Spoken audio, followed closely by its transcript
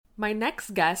My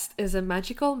next guest is a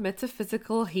magical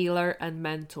metaphysical healer and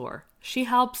mentor. She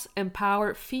helps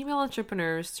empower female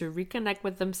entrepreneurs to reconnect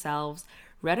with themselves,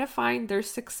 redefine their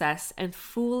success, and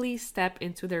fully step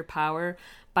into their power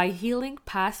by healing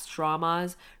past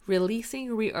traumas, releasing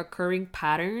reoccurring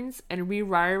patterns, and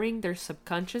rewiring their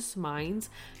subconscious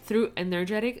minds through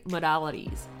energetic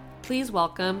modalities. Please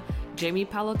welcome Jaime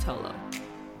Pallotolo.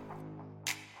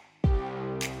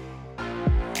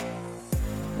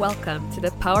 Welcome to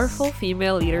the Powerful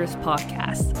Female Leaders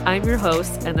Podcast. I'm your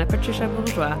host, Anna Patricia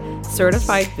Bourgeois,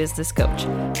 certified business coach.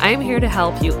 I'm here to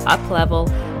help you up-level,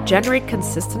 generate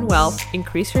consistent wealth,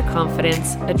 increase your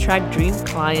confidence, attract dream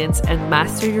clients, and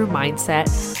master your mindset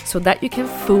so that you can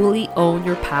fully own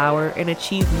your power and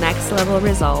achieve next-level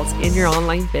results in your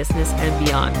online business and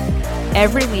beyond.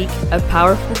 Every week, a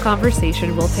powerful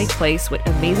conversation will take place with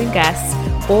amazing guests,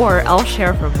 or I'll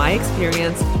share from my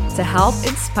experience to help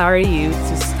inspire you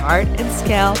to start and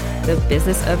scale the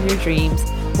business of your dreams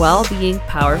while being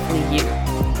powerfully you.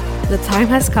 The time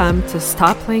has come to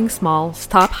stop playing small,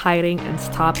 stop hiding, and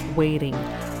stop waiting.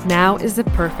 Now is the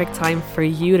perfect time for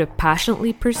you to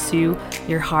passionately pursue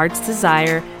your heart's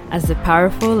desire as the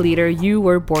powerful leader you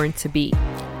were born to be.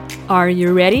 Are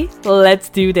you ready? Let's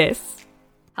do this.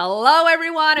 Hello,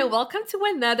 everyone, and welcome to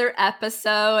another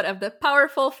episode of the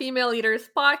Powerful Female Leaders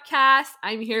Podcast.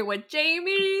 I'm here with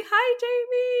Jaime. Hi,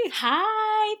 Jaime.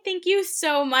 Hi, thank you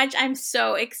so much. I'm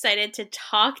so excited to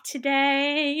talk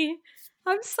today.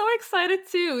 I'm so excited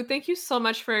too. Thank you so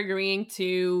much for agreeing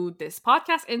to this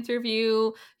podcast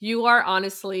interview. You are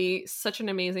honestly such an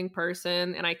amazing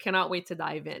person, and I cannot wait to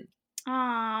dive in.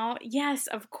 Oh, yes,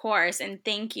 of course. And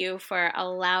thank you for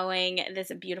allowing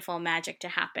this beautiful magic to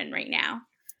happen right now.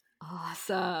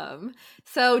 Awesome.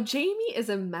 So Jaime is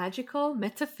a magical,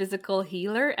 metaphysical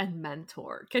healer and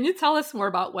mentor. Can you tell us more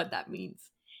about what that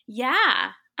means?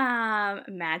 Yeah.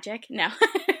 Magic? No.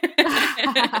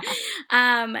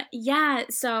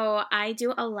 So I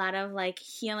do a lot of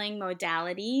healing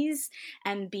modalities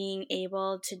and being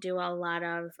able to do a lot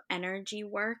of energy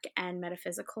work and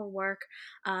metaphysical work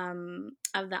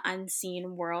of the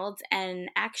unseen world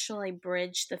and actually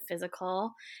bridge the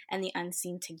physical and the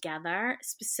unseen together,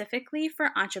 specifically for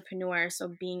entrepreneurs.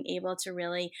 So being able to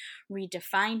really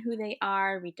redefine who they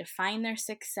are, redefine their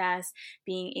success,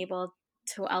 being able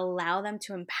to allow them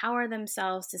to empower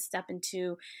themselves to step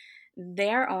into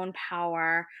their own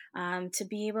power, to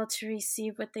be able to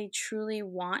receive what they truly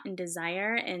want and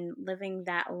desire and living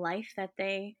that life that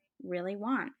they really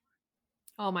want.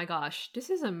 Oh my gosh, this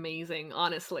is amazing,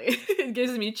 honestly. It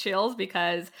gives me chills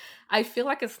because I feel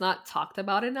like it's not talked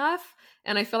about enough.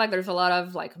 And I feel like there's a lot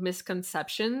of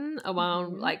misconception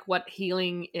around what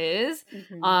healing is.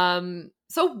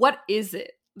 So what is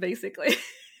it, basically?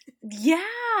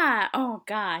 Yeah. Oh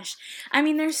gosh. I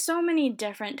mean, there's so many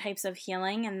different types of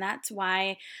healing, and that's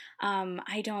why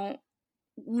I don't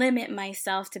limit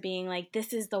myself to being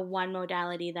this is the one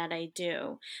modality that I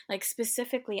do.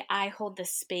 Specifically, I hold the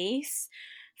space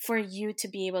for you to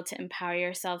be able to empower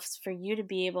yourself, for you to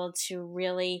be able to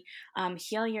really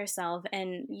heal yourself.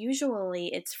 And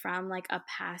usually it's from a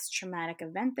past traumatic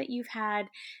event that you've had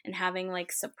and having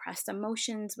suppressed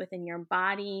emotions within your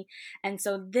body. And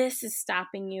so this is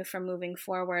stopping you from moving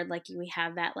forward. We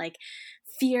have that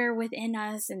fear within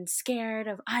us and scared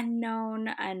of unknown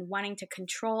and wanting to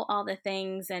control all the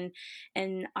things, and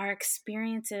our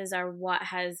experiences are what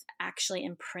has actually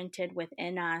imprinted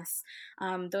within us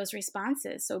those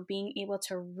responses. So being able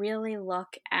to really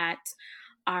look at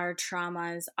our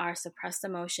traumas, our suppressed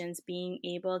emotions, being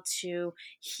able to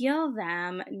heal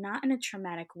them, not in a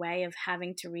traumatic way of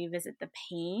having to revisit the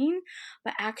pain,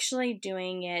 but actually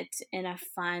doing it in a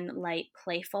fun, light,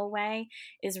 playful way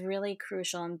is really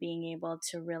crucial in being able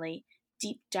to really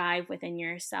deep dive within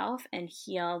yourself and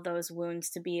heal those wounds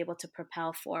to be able to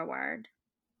propel forward.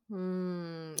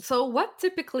 So what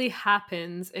typically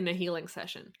happens in a healing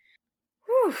session?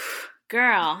 Whew,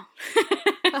 girl.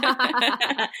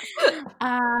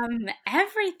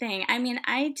 Everything. I mean,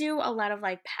 I do a lot of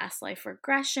past life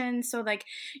regression. So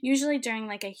usually during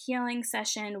a healing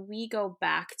session, we go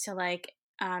back to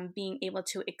being able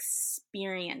to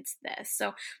experience this.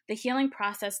 So the healing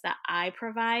process that I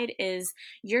provide is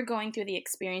you're going through the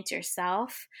experience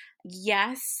yourself.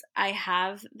 Yes, I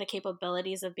have the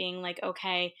capabilities of being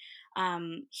okay,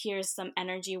 here's some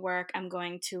energy work. I'm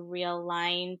going to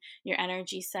realign your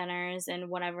energy centers and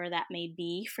whatever that may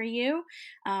be for you.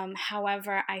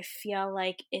 However, I feel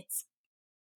like it's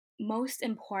most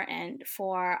important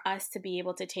for us to be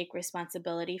able to take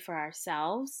responsibility for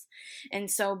ourselves. And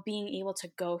so being able to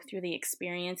go through the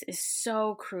experience is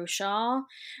so crucial,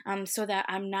 so that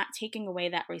I'm not taking away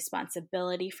that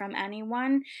responsibility from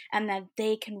anyone, and that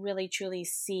they can really truly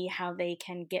see how they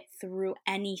can get through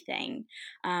anything,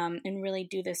 and really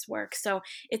do this work. So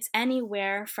it's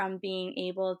anywhere from being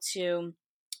able to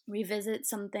revisit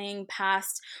something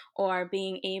past, or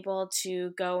being able to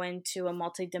go into a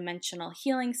multidimensional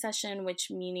healing session, which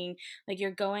meaning like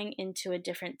you're going into a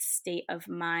different state of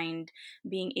mind,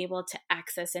 being able to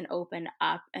access and open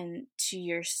up and to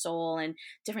your soul and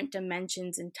different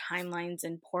dimensions and timelines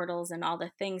and portals and all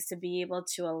the things, to be able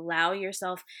to allow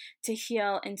yourself to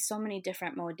heal in so many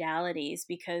different modalities,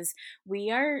 because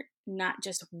we are not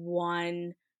just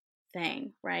one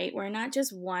thing, right? We're not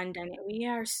just one dynamic. We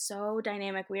are so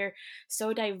dynamic. We are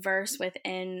so diverse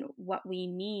within what we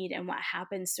need and what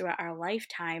happens throughout our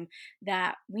lifetime,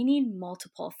 that we need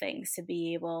multiple things to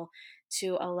be able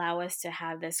to allow us to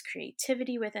have this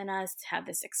creativity within us, to have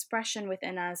this expression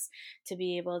within us, to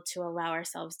be able to allow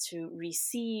ourselves to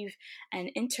receive and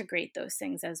integrate those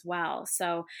things as well.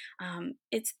 So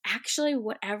it's actually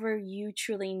whatever you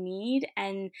truly need.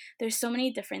 And there's so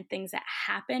many different things that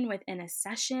happen within a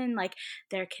session. Like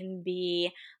there can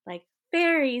be like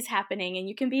fairies happening, and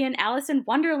you can be in Alice in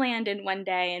Wonderland in one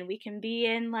day, and we can be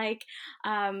in like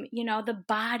the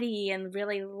body and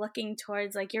really looking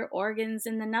towards like your organs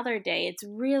in another day. It's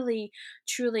really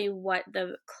truly what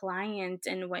the client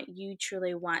and what you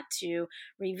truly want to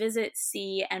revisit,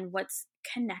 see, and what's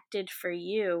connected for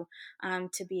you,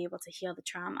 to be able to heal the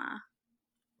trauma.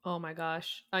 Oh my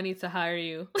gosh, I need to hire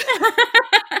you.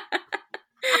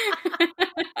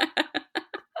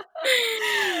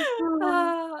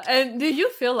 And do you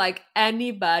feel like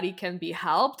anybody can be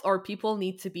helped, or people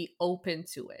need to be open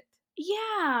to it? Yeah,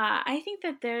 I think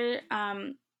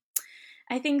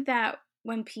that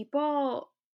when people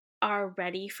are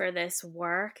ready for this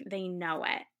work, they know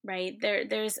it, right?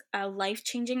 There's a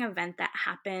life-changing event that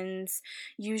happens,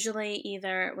 usually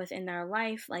either within their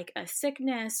life, like a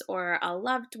sickness or a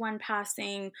loved one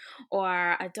passing,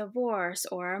 or a divorce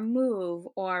or a move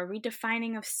or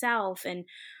redefining of self, and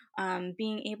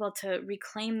being able to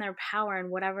reclaim their power and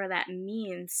whatever that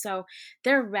means. So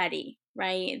they're ready,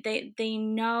 right? They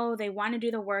know they want to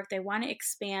do the work, they want to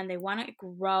expand, they want to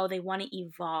grow, they want to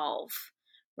evolve,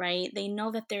 right? They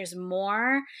know that there's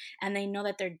more, and they know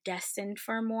that they're destined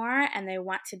for more, and they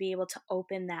want to be able to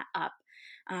open that up,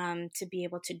 to be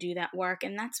able to do that work.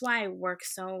 And that's why I work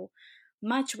so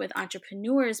much with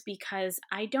entrepreneurs, because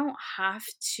I don't have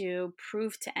to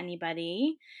prove to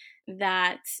anybody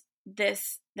that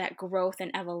that growth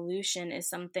and evolution is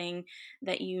something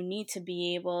that you need to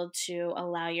be able to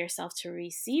allow yourself to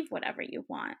receive whatever you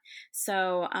want.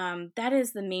 So that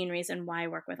is the main reason why I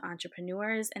work with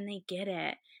entrepreneurs, and they get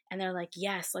it, and they're like,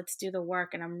 yes, let's do the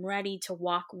work, and I'm ready to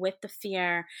walk with the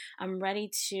fear, I'm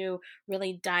ready to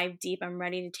really dive deep, I'm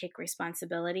ready to take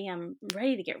responsibility, I'm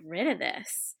ready to get rid of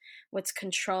this, what's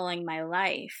controlling my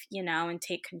life, and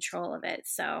take control of it.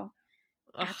 So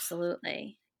Ugh,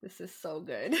 absolutely. this is so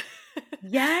good. So,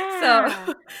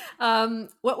 Yeah.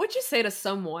 what would you say to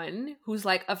someone who's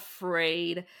like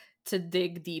afraid to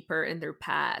dig deeper in their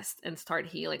past and start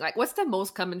healing? Like, what's the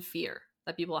most common fear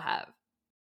that people have?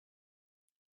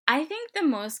 I think the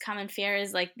most common fear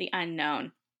is like the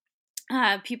unknown.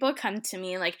 People come to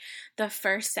me like the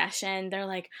first session, they're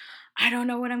like, I don't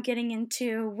know what I'm getting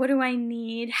into. What do I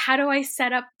need? How do I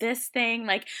set up this thing?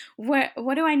 Like,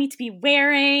 what do I need to be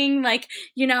wearing? Like,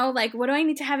 like what do I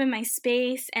need to have in my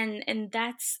space? And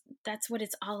that's what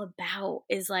it's all about,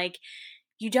 is like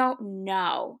you don't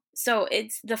know. So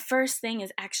it's the first thing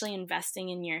is actually investing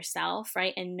in yourself,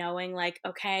 right? And knowing like,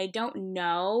 okay, I don't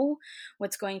know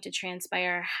what's going to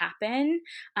transpire or happen,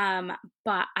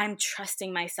 but I'm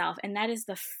trusting myself. And that is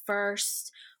the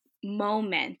first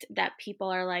moment that people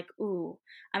are like, ooh,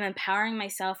 I'm empowering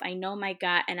myself. I know my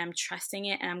gut, and I'm trusting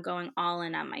it, and I'm going all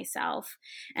in on myself.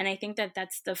 And I think that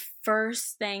that's the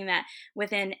first thing that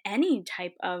within any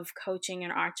type of coaching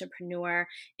and entrepreneur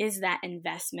is that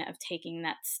investment of taking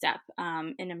that step,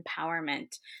 in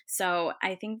empowerment. So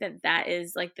I think that that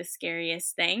is like the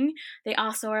scariest thing. They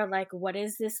also are like, what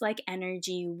is this like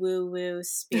energy, woo woo,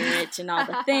 spirit, and all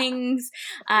the things?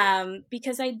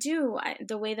 Because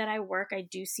the way that I work, I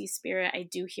do see spirit, I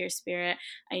do hear spirit,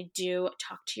 I do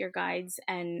talk to your guides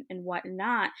and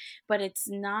whatnot, but it's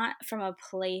not from a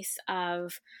place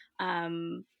of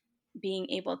being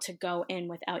able to go in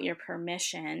without your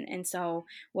permission. And so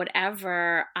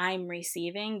whatever I'm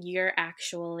receiving, you're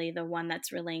actually the one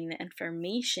that's relaying the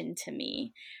information to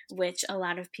me, which a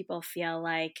lot of people feel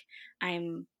like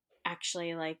I'm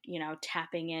actually like,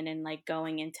 tapping in and like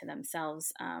going into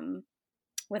themselves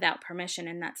without permission,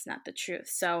 and that's not the truth.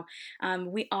 So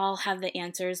we all have the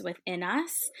answers within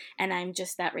us, and I'm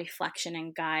just that reflection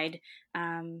and guide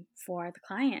for the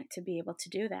client to be able to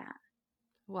do that.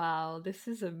 Wow, this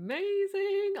is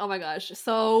amazing. Oh my gosh.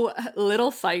 So,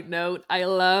 little side note, I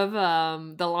love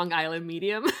the Long Island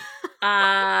medium.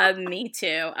 Me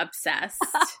too.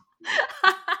 Obsessed.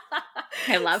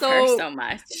 I love her So, so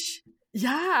much.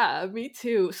 yeah, me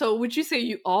too. So, would you say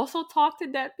you also talk to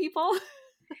dead people?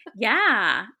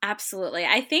 Yeah, absolutely.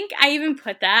 I think I even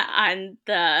put that on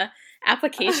the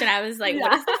application. I was like,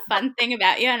 what Yeah. is the fun thing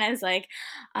about you? And I was like,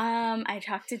 I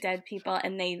talk to dead people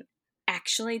and they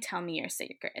actually tell me your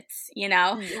secrets,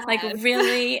 like Yes.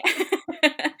 really.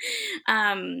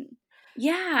 um,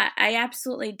 yeah, I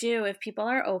absolutely do. If people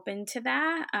are open to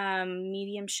that,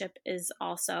 mediumship is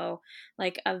also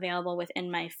like available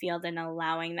within my field and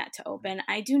allowing that to open.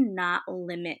 I do not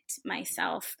limit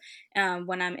myself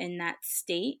when I'm in that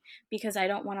state because I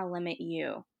don't want to limit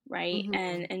you. Right. Mhm.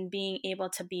 And being able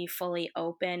to be fully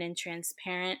open and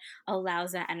transparent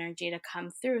allows that energy to come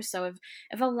through. So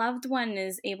if a loved one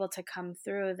is able to come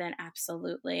through, then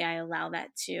absolutely I allow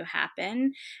that to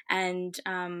happen. And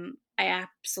I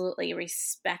absolutely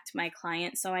respect my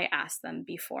client. So I ask them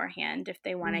beforehand if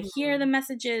they want to hear the Mhm.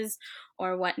 messages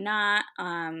or whatnot.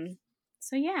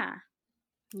 So yeah.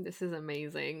 This is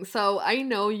amazing. So I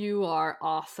know you are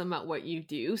awesome at what you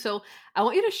do. So I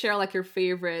want you to share like your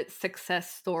favorite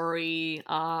success story.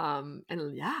 And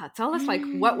yeah, tell us like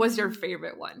what was your Mm.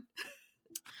 favorite one?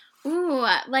 Ooh,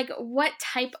 like what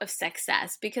type of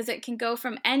success? Because it can go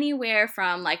from anywhere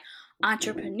from like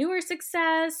entrepreneur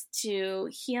success to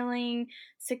healing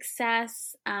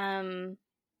success.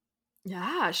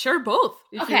 Yeah, share both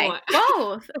if you Okay, want.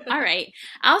 both. All right.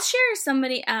 I'll share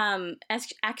somebody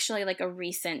as actually like a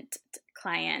recent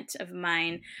client of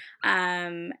mine.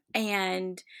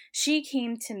 And she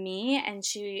came to me and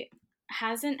she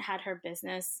hasn't had her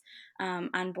business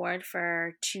on board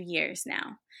for 2 years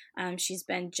now. She's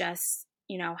been just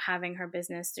having her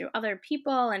business through other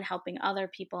people and helping other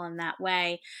people in that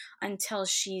way until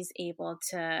she's able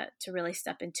to really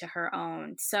step into her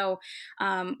own. So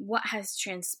what has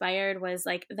transpired was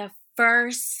like the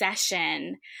first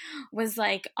session was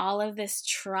like all of this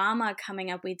trauma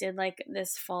coming up. We did like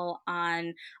this full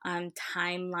on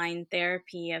timeline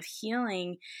therapy of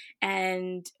healing.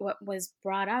 And what was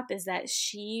brought up is that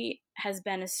she has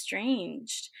been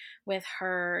estranged with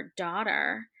her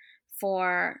daughter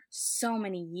for so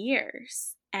many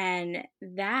years. And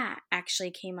that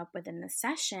actually came up within the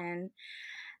session.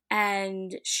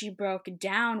 And she broke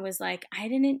down, was like, I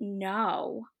didn't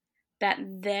know that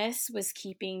this was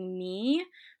keeping me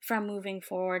from moving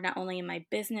forward, not only in my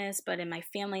business, but in my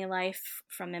family life,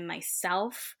 from in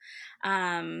myself,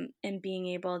 and being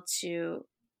able to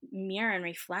mirror and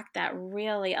reflect that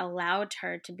really allowed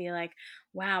her to be like,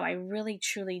 wow, I really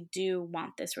truly do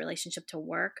want this relationship to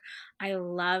work. I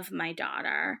love my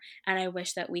daughter and I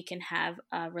wish that we can have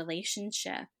a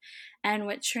relationship. And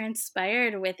what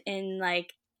transpired within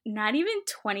like not even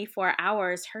 24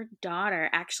 hours, her daughter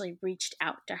actually reached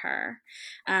out to her,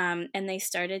 and they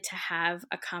started to have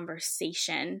a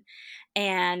conversation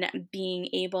and being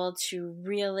able to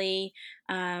really,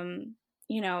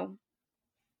 you know,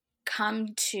 come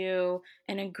to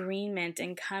an agreement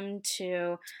and come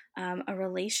to a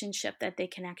relationship that they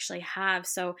can actually have.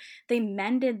 So they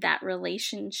mended that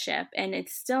relationship and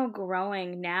it's still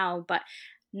growing now, but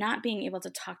not being able to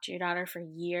talk to your daughter for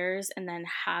years and then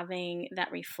having that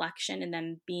reflection and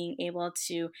then being able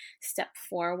to step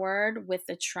forward with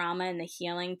the trauma and the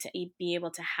healing to be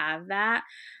able to have that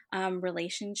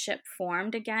relationship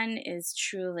formed again is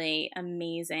truly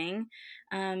amazing.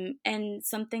 And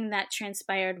something that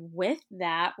transpired with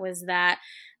that was that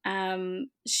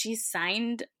she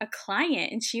signed a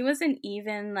client and she wasn't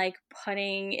even like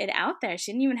putting it out there.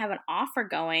 She didn't even have an offer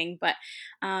going. But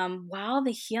while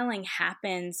the healing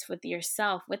happens with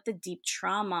yourself, with the deep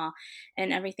trauma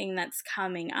and everything that's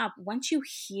coming up, once you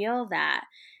heal that,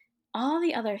 all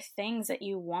the other things that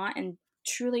you want and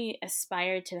truly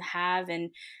aspire to have and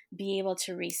be able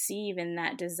to receive in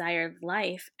that desired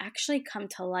life actually come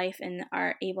to life and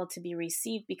are able to be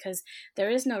received because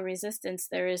there is no resistance,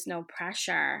 there is no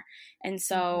pressure. And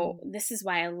so Mhm. this is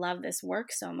why I love this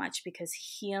work so much, because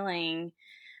healing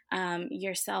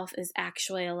yourself is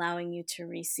actually allowing you to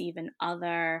receive in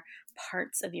other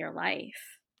parts of your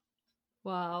life.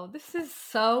 Wow, this is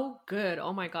so good.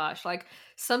 Oh my gosh. Like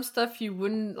some stuff you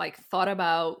wouldn't like thought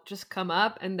about just come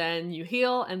up and then you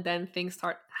heal and then things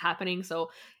start happening.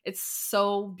 So it's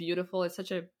so beautiful. It's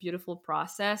such a beautiful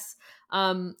process.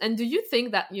 And do you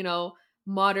think that,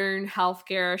 modern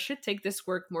healthcare should take this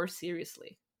work more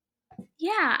seriously?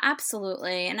 Yeah,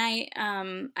 absolutely. And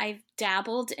I've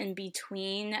dabbled in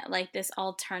between like this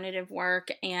alternative work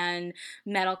and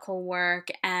medical work,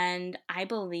 and I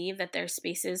believe that there's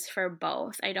spaces for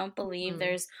both. I don't believe Mm,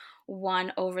 there's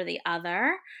one over the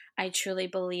other. I truly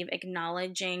believe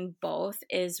acknowledging both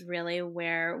is really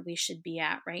where we should be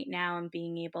at right now, and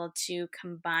being able to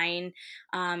combine,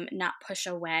 not push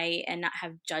away and not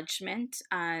have judgment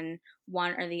on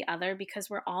one or the other, because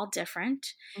we're all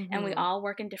different and we mhm. all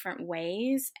work in different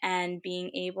ways, and being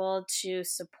able to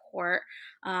support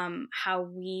how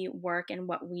we work and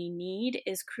what we need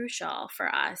is crucial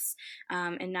for us,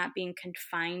 and not being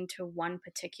confined to one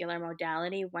particular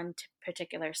modality,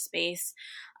 particular space,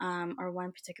 or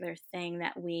one particular thing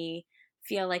that we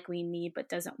feel like we need but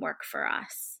doesn't work for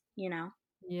us, you know?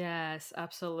 Yes,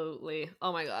 absolutely.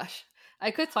 Oh my gosh.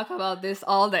 I could talk about this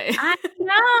all day. I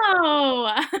know.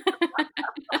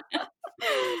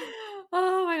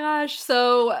 Oh my gosh.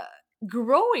 So,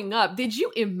 growing up, did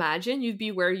you imagine you'd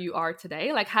be where you are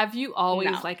today? Like, have you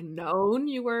always No. like known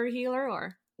you were a healer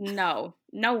or? No,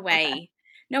 no Okay. way.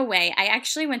 No way. I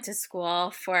actually went to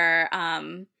school for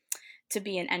to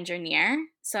be an engineer.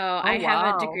 So Oh I have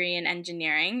a wow. degree in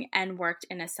engineering and worked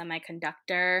in a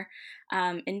semiconductor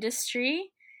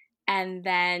industry, and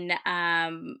then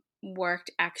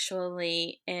worked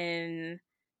actually in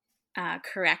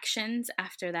corrections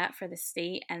after that for the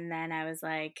state. And then I was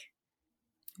like,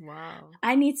 Wow.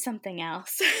 I need something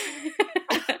else.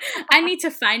 I need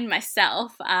to find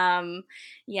myself.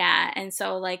 Yeah. And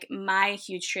so, like, my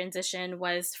huge transition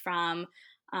was from,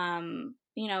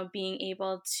 being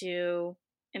able to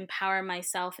empower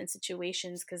myself in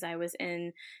situations, because I was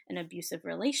in an abusive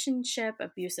relationship,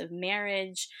 abusive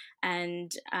marriage,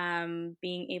 and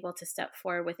being able to step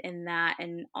forward within that,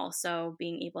 and also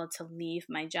being able to leave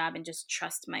my job and just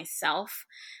trust myself,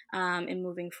 and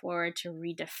moving forward to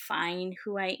redefine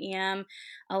who I am,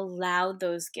 allowed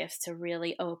those gifts to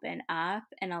really open up,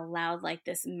 and allowed like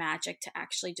this magic to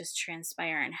actually just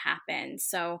transpire and happen.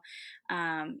 So,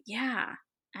 yeah,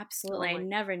 Oh absolutely. I my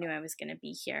never knew I was going to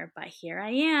be here, but here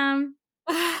I am.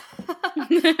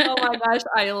 Oh my gosh,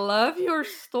 I love your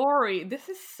story. This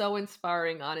is so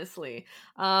inspiring, honestly.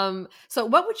 So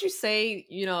what would you say,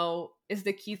 is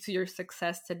the key to your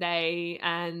success today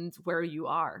and where you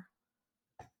are?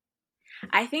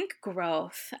 I think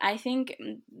growth. I think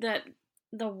that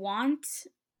the want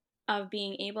of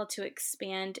being able to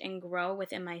expand and grow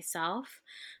within myself,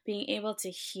 being able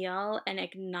to heal and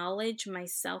acknowledge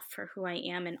myself for who I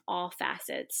am in all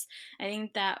facets. I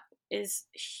think that is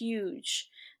huge,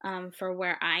 for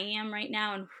where I am right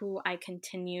now and who I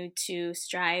continue to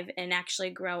strive and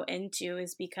actually grow into,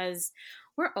 is because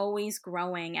we're always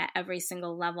growing at every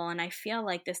single level. And I feel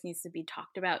like this needs to be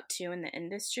talked about too in the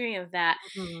industry, of that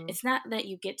Mhm, it's not that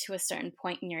you get to a certain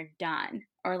point and you're done,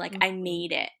 or like I mhm,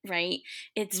 made it, right?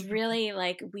 It's mhm, really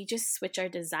like we just switch our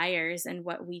desires and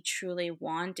what we truly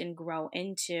want and grow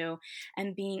into,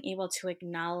 and being able to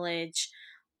acknowledge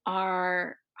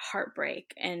our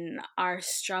heartbreak and our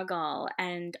struggle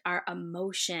and our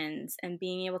emotions, and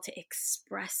being able to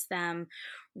express them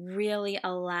really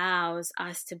allows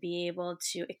us to be able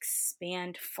to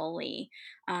expand fully,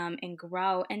 and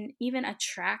grow, and even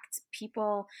attract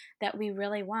people that we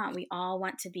really want. We all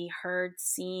want to be heard,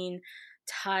 seen,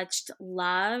 touched,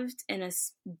 loved in a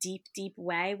deep, deep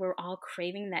way. We're all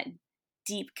craving that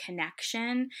deep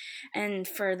connection. And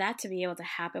for that to be able to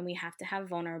happen, we have to have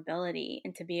vulnerability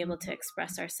and to be able to mhm.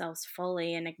 express ourselves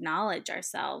fully and acknowledge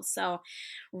ourselves. So,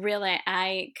 really,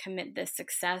 I commit this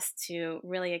success to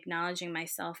really acknowledging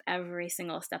myself every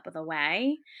single step of the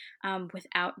way,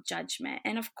 without judgment.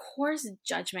 And of course,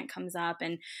 judgment comes up,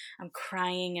 and I'm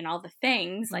crying and all the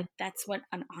things. Mm. Like, that's what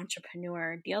an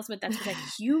entrepreneur deals with, that's what a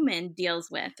human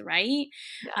deals with, right?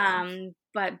 Yeah.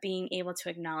 But being able to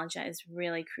acknowledge that is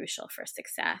really crucial for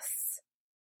success.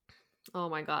 Oh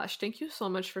my gosh, thank you so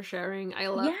much for sharing. I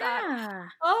love that. Yeah.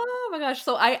 Oh my gosh.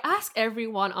 So I ask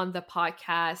everyone on the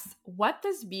podcast, what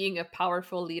does being a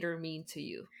powerful leader mean to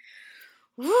you?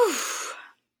 Whew.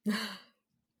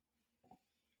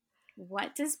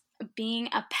 What does being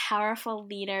a powerful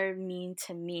leader mean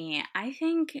to me? I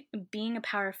think being a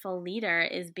powerful leader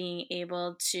is being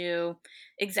able to,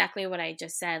 exactly what I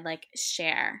just said, like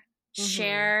share.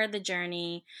 Mhm. Share the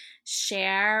journey,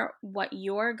 share what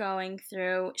you're going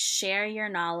through, share your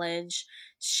knowledge,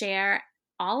 share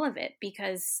all of it,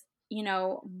 because,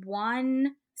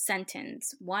 one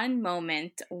sentence, one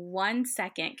moment, 1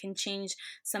 second can change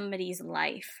somebody's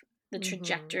life. the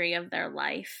trajectory of their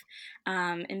life,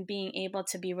 and being able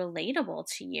to be relatable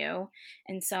to you.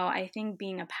 And so I think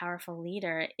being a powerful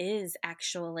leader is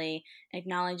actually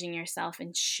acknowledging yourself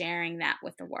and sharing that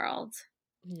with the world.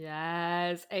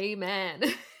 Yes, amen.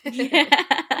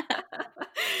 Yeah.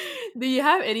 Do you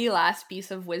have any last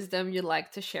piece of wisdom you'd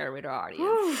like to share with our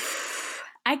audience?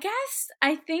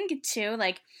 I think too,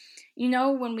 like,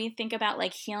 when we think about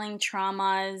like healing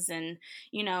traumas and,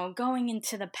 going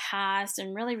into the past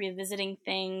and really revisiting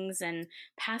things and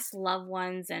past loved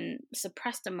ones and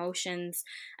suppressed emotions,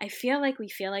 I feel like we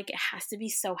feel like it has to be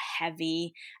so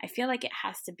heavy. I feel like it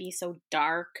has to be so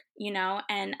dark,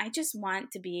 and I just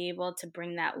want to be able to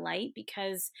bring that light,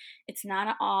 because it's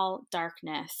not all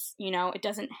darkness, it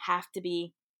doesn't have to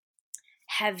be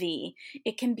heavy.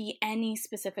 It can be any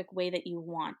specific way that you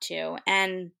want to.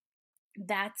 And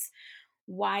that's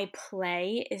why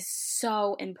play is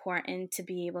so important to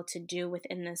be able to do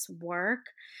within this work.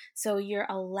 So you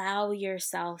allow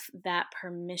yourself that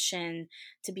permission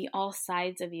to be all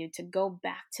sides of you, to go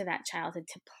back to that childhood,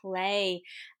 to play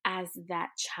as that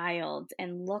child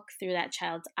and look through that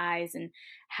child's eyes and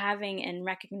having and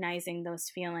recognizing those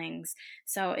feelings.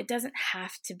 So it doesn't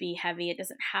have to be heavy. It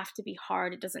doesn't have to be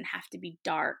hard. It doesn't have to be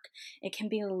dark. It can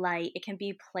be light. It can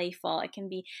be playful. It can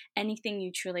be anything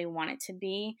you truly want it to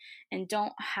be. And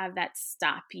don't have that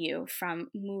stop you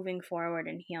from moving forward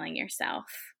and healing yourself.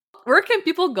 Where can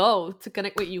people go to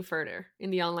connect with you further in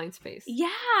the online space?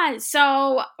 Yeah,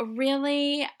 so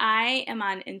really, I am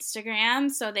on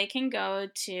Instagram, so they can go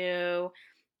to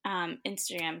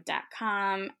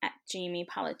Instagram.com at Jaime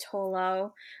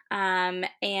Pallotolo.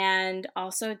 And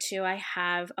also, too, I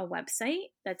have a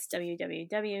website that's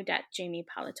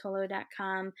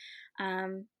www.jamiepallotolo.com.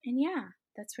 And yeah,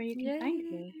 that's where you can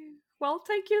find me. Well,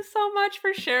 thank you so much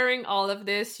for sharing all of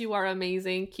this. You are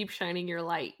amazing. Keep shining your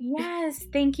light. Yes,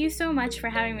 thank you so much for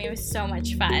having me. It was so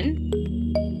much fun.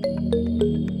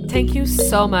 Thank you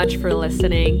so much for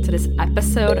listening to this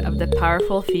episode of the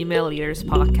Powerful Female Leaders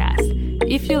podcast.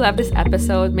 If you love this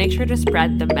episode, make sure to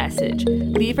spread the message,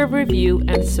 leave a review,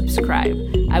 and subscribe.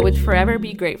 I would forever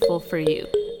be grateful for you.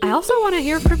 I also want to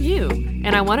hear from you,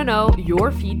 and I want to know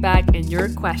your feedback and your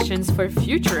questions for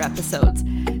future episodes.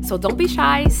 So don't be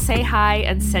shy, say hi,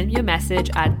 and send me a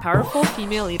message at Powerful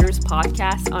Female Leaders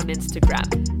Podcast on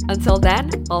Instagram. Until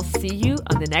then, I'll see you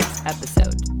on the next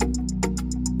episode.